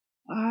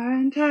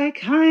Aren't I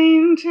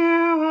kind to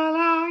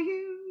allow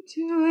you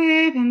to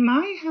live in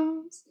my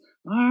house?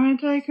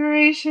 Aren't I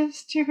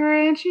gracious to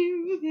grant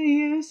you the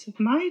use of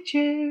my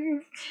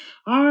chair?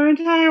 Aren't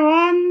I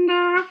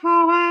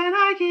wonderful when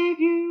I give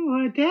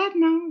you a dead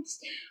mouse?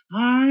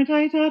 Aren't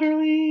I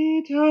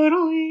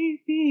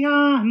totally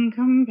beyond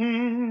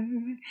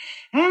compare?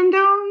 And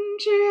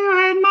don't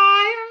you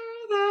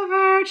admire the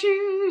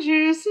virtues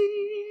you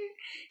see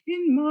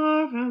in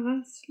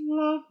marvelous,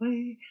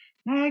 lovely,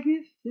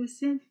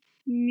 magnificent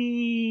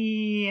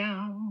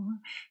meow,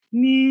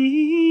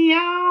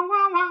 meow,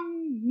 wow, wow,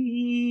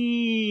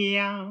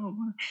 meow,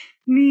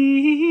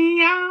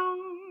 meow.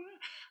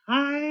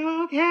 I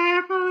will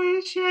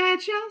carefully shed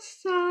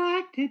just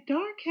selected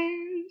dark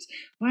hairs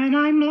when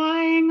I'm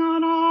lying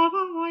on all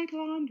the white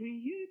laundry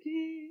you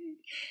did,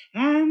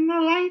 and the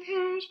light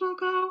hairs will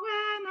go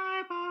when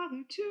I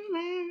bother to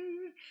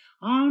layer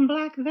on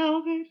black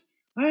velvet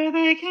where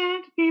they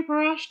can't be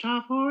brushed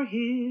off or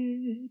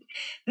hid.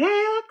 They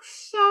look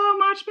so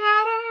much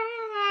better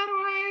that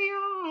way,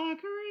 you'll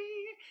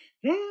agree.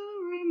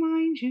 They'll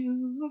remind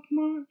you of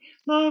more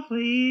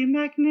lovely,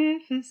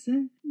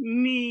 magnificent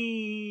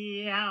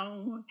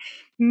meow.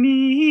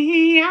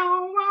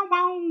 Meow, wow,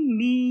 wow,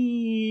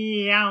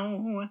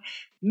 meow,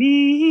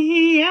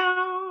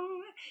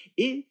 meow.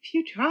 If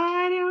you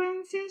try to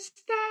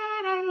insist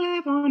that I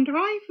live on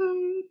dry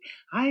food,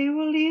 I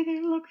will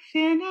either look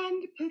thin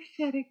and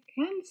pathetic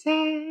and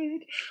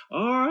sad,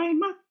 or I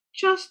must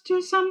just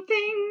do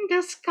something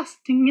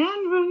disgusting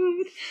and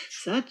rude,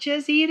 such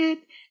as eat it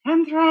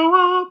and throw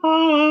up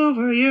all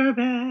over your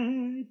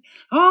bed.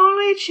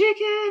 Only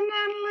chicken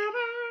and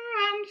liver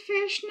and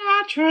fish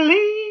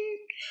naturally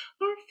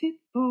are fit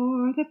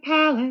for the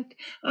palate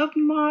of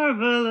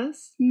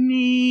marvelous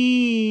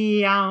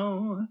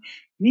meow.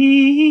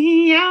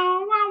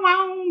 Meow, wow,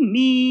 wow,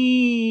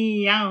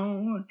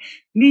 meow,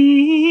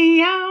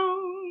 meow.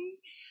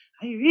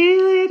 I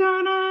really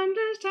don't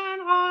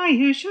understand why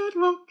you should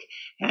look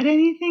at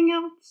anything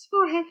else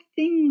or have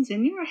things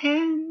in your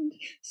hand.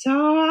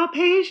 So I'll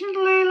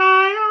patiently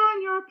lie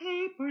on your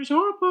papers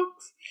or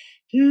books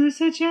to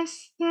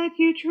suggest that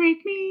you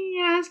treat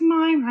me as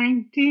my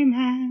rank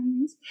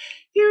demands.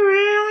 You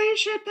really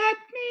should pet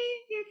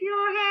me if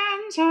your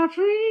hands are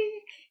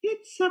free.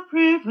 It's a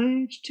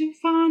privilege to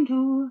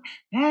fondle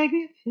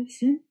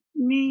magnificent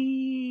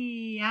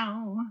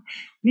meow.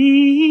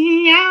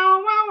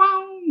 Meow, wow,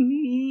 wow,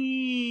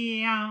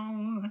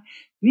 meow,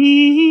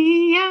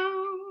 meow.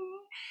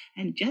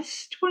 And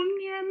just when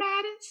you're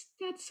maddest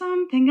at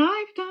something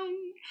I've done,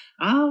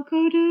 I'll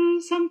go do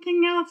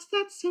something else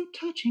that's so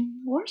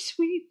touching or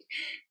sweet,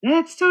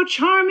 that's so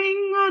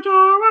charming,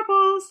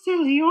 adorable,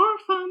 silly, or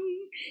fun.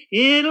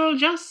 It'll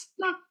just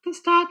knock the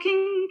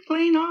stocking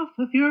clean off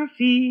of your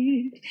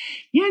feet.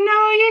 You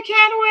know you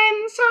can't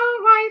win, so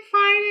why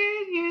fight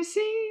it, you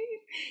see?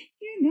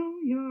 You know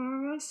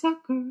you're a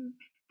sucker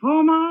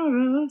for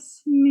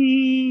marvelous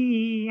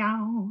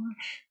meow.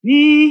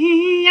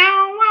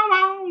 Meow, wow,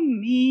 wow,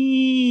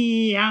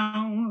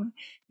 meow,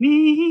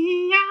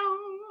 meow.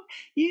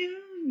 You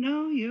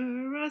know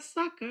you're a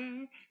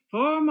sucker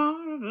for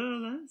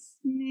marvelous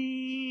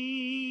meow.